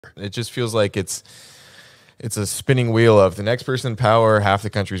It just feels like it's a spinning wheel of the next person in power, half the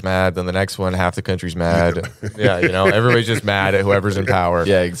country's mad, then the next one, half the country's mad. Yeah, everybody's just mad at whoever's in power.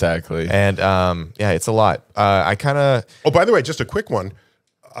 Yeah, exactly. And it's a lot. I kind of. Oh, by the way, just a quick one.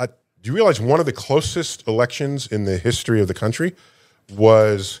 Do you realize one of the closest elections in the history of the country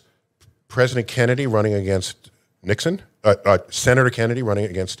was President Kennedy running against Nixon, Senator Kennedy running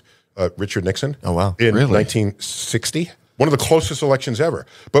against Richard Nixon? Oh, wow. In Really? 1960. One of the closest elections ever.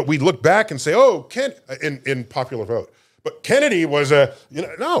 But we look back and say, oh, in popular vote. But Kennedy was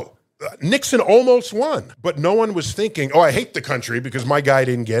no. Nixon almost won. But no one was thinking, oh, I hate the country because my guy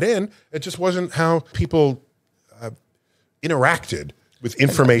didn't get in. It just wasn't how people interacted with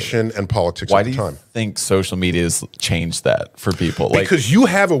information and politics Why at the do time. you think social media has changed that for people? Because you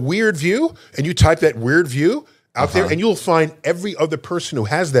have a weird view and you type that weird view out there and you'll find every other person who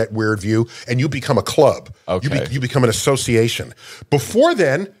has that weird view and you become a club. Okay. You become an association. Before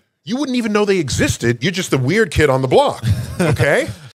then, you wouldn't even know they existed. You're just the weird kid on the block, okay?